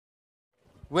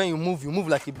When you move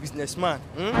like a businessman.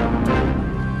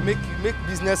 Make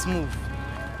business move.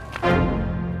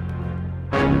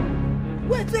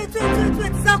 Wait,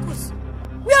 Zakus.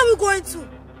 Where are we going to?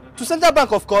 To Central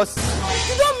Bank, of course.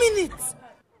 You don't mean it.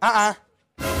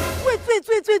 Wait.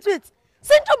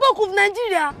 Central Bank of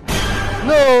Nigeria?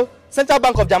 No, Central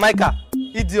Bank of Jamaica.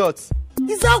 Idiot.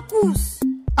 Zakus.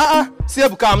 See,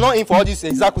 Ebuka, I'm not in for all this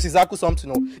Zakus something.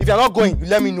 No. If you're not going, you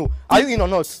let me know. Are you in or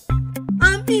not?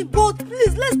 I'm in, but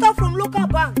please, let's start from local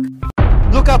bank.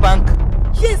 Local bank?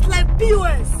 Yes, like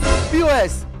POS.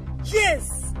 POS?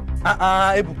 Yes.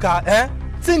 Ebuka,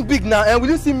 think big now, will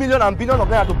you see millions and billions of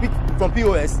naira to pick from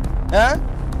POS?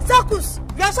 Zakus,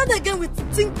 you are starting again with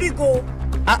think big, oh.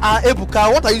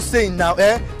 Ebuka, what are you saying now,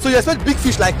 So you expect big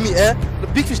fish like me, The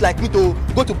big fish like me to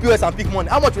go to POS and pick money.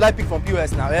 How much will I pick from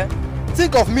POS now,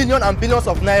 Think of millions and billions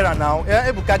of naira now,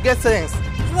 Ebuka, get sense.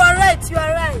 You are right.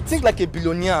 Think like a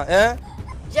billionaire,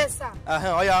 Yes, sir.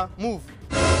 Oh yeah, move.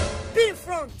 Be in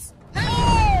front.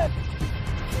 I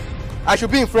should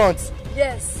be in front.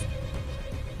 Yes.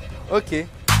 Okay.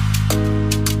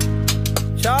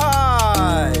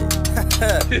 Chai.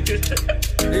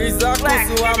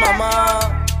 Zakus, mama.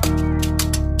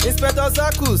 Inspector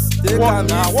Zakus. Walk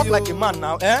now, walk like a man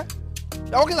now, You're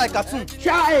walking like a cartoon.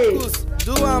 Chai.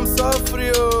 Do I'm so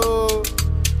free, oh.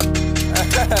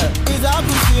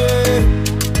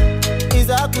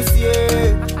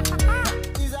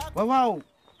 Wow.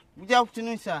 Good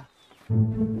afternoon, sir.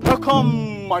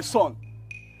 Welcome, my son.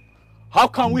 How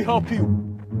can we help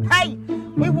you? Hi.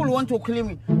 People want to kill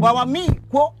me. Well, me,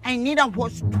 I need them for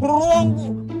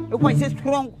strong. If I say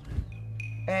strong,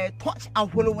 touch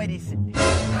and follow medicine.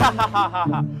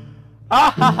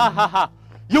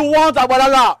 You want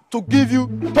Abalala to give you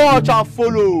touch and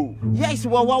follow? Yes,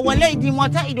 well, lady,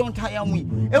 matter it don't tire me.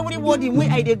 Everybody, me,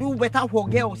 I do better for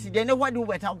girls. They never do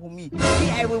better for me.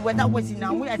 I will better for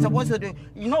now. We are supposed to do.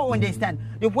 You know, understand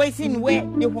the voice in where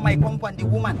they for my company, the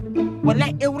woman. But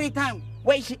like every time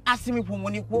when she asks me for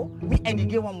money, me and they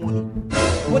give her money.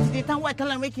 But the time I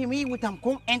tell her making me with them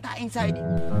come enter inside.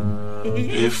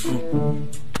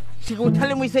 She go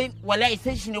tell me saying, well, I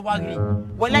say she never agree.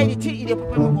 Well, I did the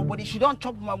paper, but she don't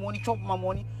chop my money.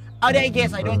 Other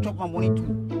guess I don't chop my money too.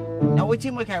 Now what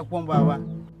you make I come, Baba?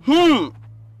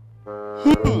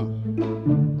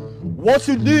 What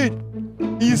you need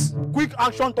is quick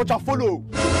action, touch and follow.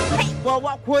 Hey,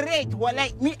 well, correct. Well,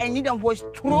 like me, I need them for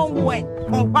strong one.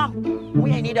 Confirm.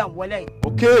 We I need them. Well, like.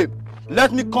 Okay,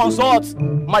 let me consult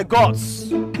my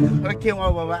gods. Okay,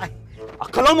 Baba.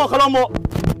 Kalamo.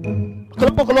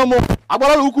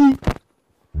 Abara luku.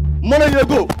 Mona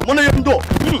yego, mona yendo.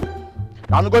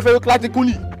 I'm going for like the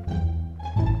kuni.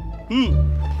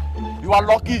 You are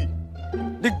lucky.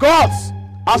 The gods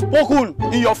have spoken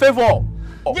in your favor.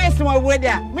 Yes, my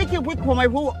brother. Make it quick for my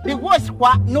boy. The gods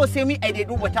no say me I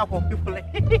do better for people.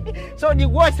 So the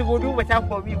gods will do better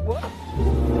for me.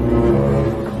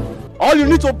 All you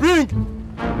need to bring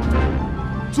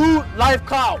 2 live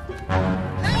cow,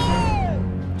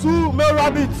 2 male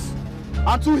rabbits,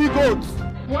 and 2 he goats.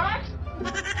 What?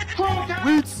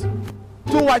 With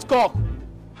 2 white cock.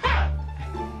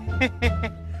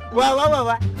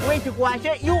 Well, wait to watch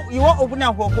it. You won't open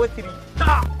up for 3.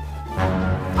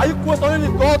 Are you questioning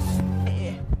the gods?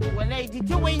 Well, I did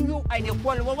when you I the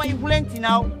call. What are you plenty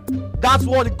now? That's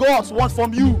what the gods want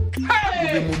from you.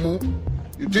 Hey!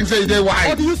 You think say they wise?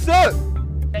 What do you say?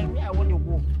 I want to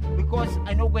go because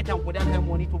I know better for that kind of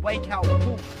money to buy cow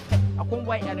too. I can't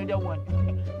buy another one.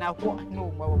 Now,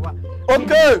 no,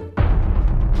 okay.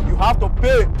 You have to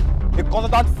pay a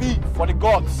consultant fee for the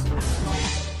gods.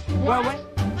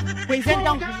 Present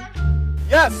down fee?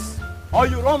 Yes, or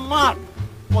you run mad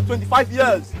for 25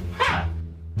 years.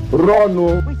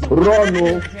 Rono.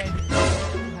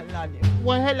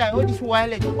 Well, hello, this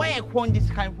wallet. Why I want this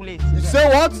kind of place? You say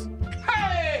what?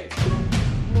 Hey!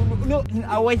 No,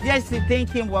 I was just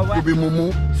thinking, Baba. You be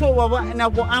mumu. So, Baba,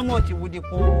 now how much would you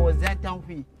for that down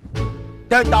fee?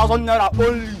 10,000 naira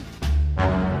only.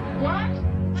 What?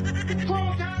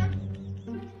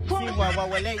 See, Baba,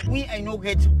 well, like me, I no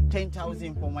get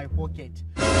 10,000 for my pocket.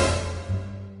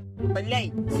 But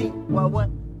like, see, Baba,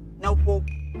 now for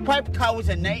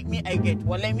 5,000, me I get.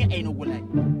 Well, like me, I no go like.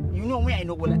 You know me, I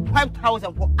no go like.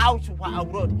 5,000 for out for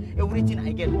abroad. Everything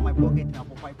I get for my pocket now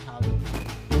for 5,000.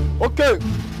 Okay,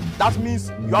 that means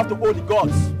you have to owe the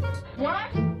gods.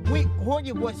 What? Wait, hold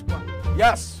your voice, Baba.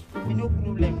 Yes. No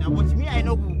problem. Now, but me, I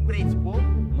know who praise for.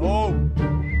 No.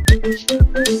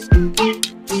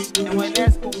 Now,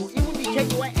 let's go. Even the check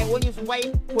why I want you to buy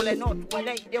for a note. Well,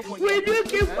 like, therefore, Will you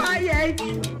keep quiet?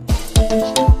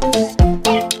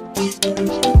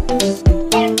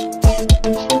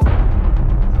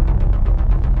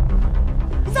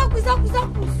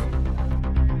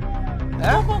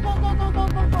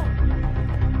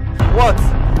 What?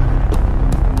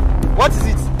 What is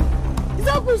it?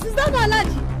 Zakus, is that not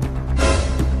allergy?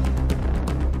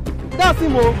 That's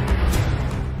him, oh.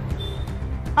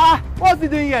 Ah, what's he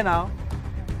doing here now?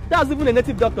 That's even a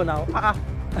native doctor now.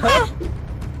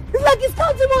 It's like he's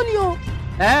counting money, oh.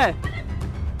 Eh?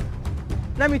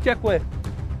 Let me check where.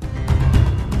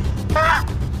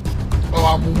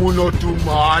 Oh, Mumu not too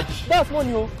much. That's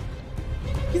money, oh.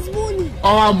 It's money.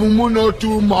 Oh, Mumu not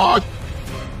too much.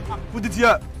 Put it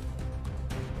here.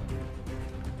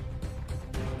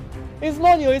 It's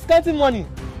money, oh. He's counting money.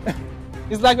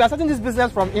 It's like we are starting this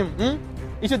business from him.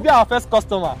 He should be our first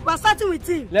customer. We're starting with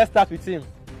him. Let's start with him.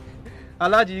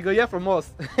 Alaji, you go hear from us.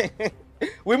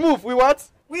 We move. We what?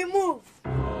 We move.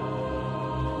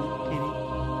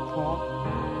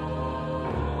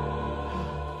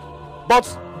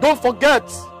 But don't forget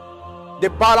the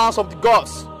balance of the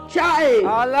gods. Chai!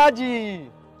 Alaji.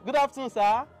 Good afternoon,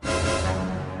 sir.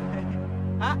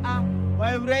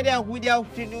 My brother, good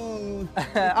afternoon.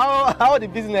 How the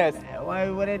business? My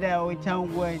brother, we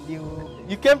can't wait you.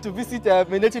 You came to visit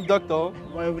my native doctor.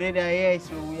 My brother, yes,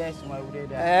 my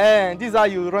brother. This is how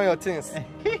you run your things.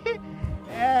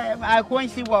 I can't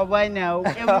see Baba now.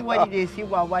 Everybody they see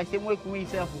Baba. Same way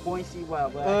myself, can't see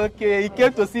Baba. Okay, he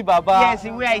came to see Baba. Yes,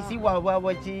 where I see Baba, but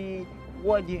what do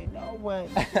you know? What?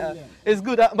 It's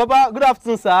good. Baba, good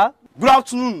afternoon, sir. Good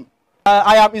afternoon.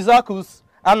 I am Izah,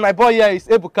 and my boy here is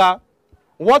Ebuka.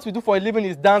 What we do for a living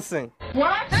is dancing.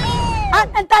 What? And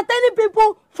entertaining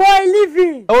people for a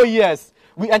living. Oh yes,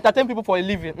 we entertain people for a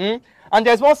living. And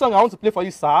there's one song I want to play for you,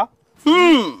 sir.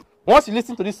 Once you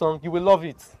listen to this song, you will love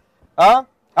it.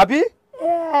 Abi?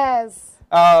 Yes.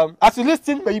 As you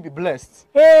listen, may you be blessed.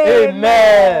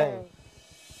 Amen.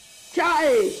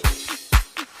 Chai!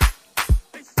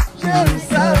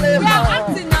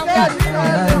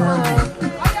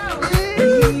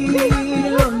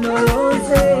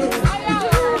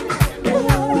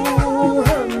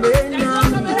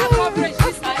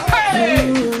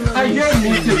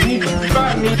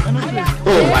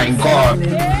 Oh my God.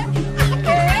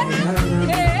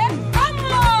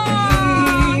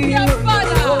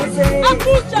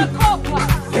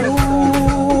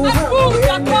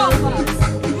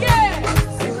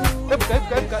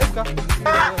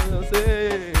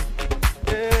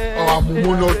 Oh,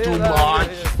 Mumu not too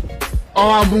much.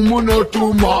 Oh, Mumu not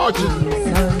too much.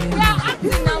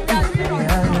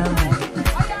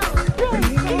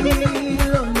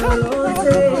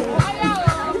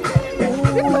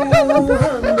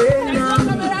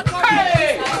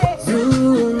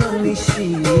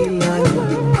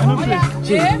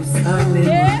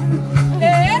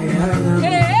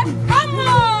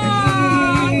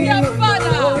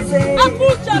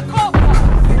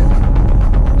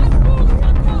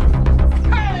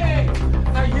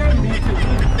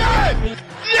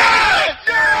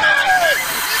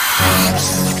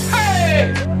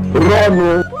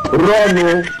 Run.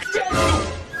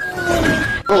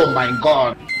 Oh my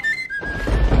God.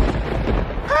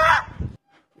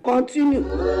 Continue.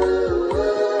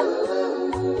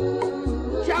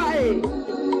 Chai!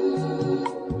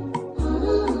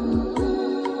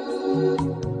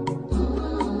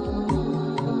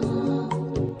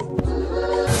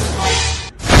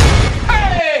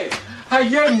 I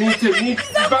hear me.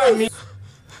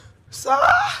 Sir?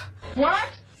 What?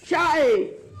 Chai!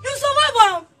 You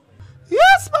survive,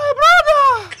 Yes, my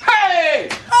brother. Hey!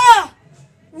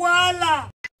 voila.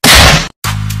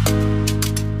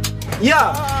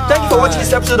 Yeah, thank you for watching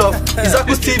this episode of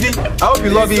Izah's TV. I hope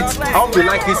you love it. I hope you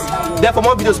like it. There for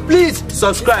more videos, please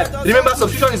subscribe. Remember,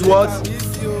 subscription is what?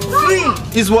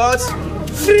 Free. Is what?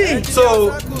 Free.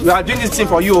 So we are doing this thing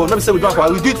for you. Not say we do it for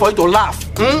you. We do it for you to laugh.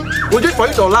 We do it for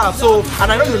you to laugh. So,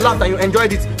 and I know you laughed and you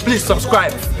enjoyed it. Please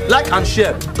subscribe, like and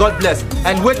share. God bless.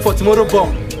 And wait for tomorrow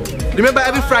bomb. Remember,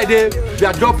 every Friday we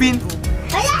are dropping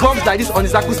bombs like this on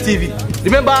Izah's TV.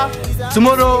 Remember,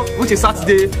 tomorrow, which is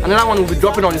Saturday, another one will be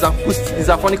dropping on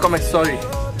Izah Funny Comment Story.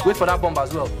 Wait for that bomb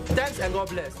as well. Thanks and God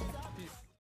bless.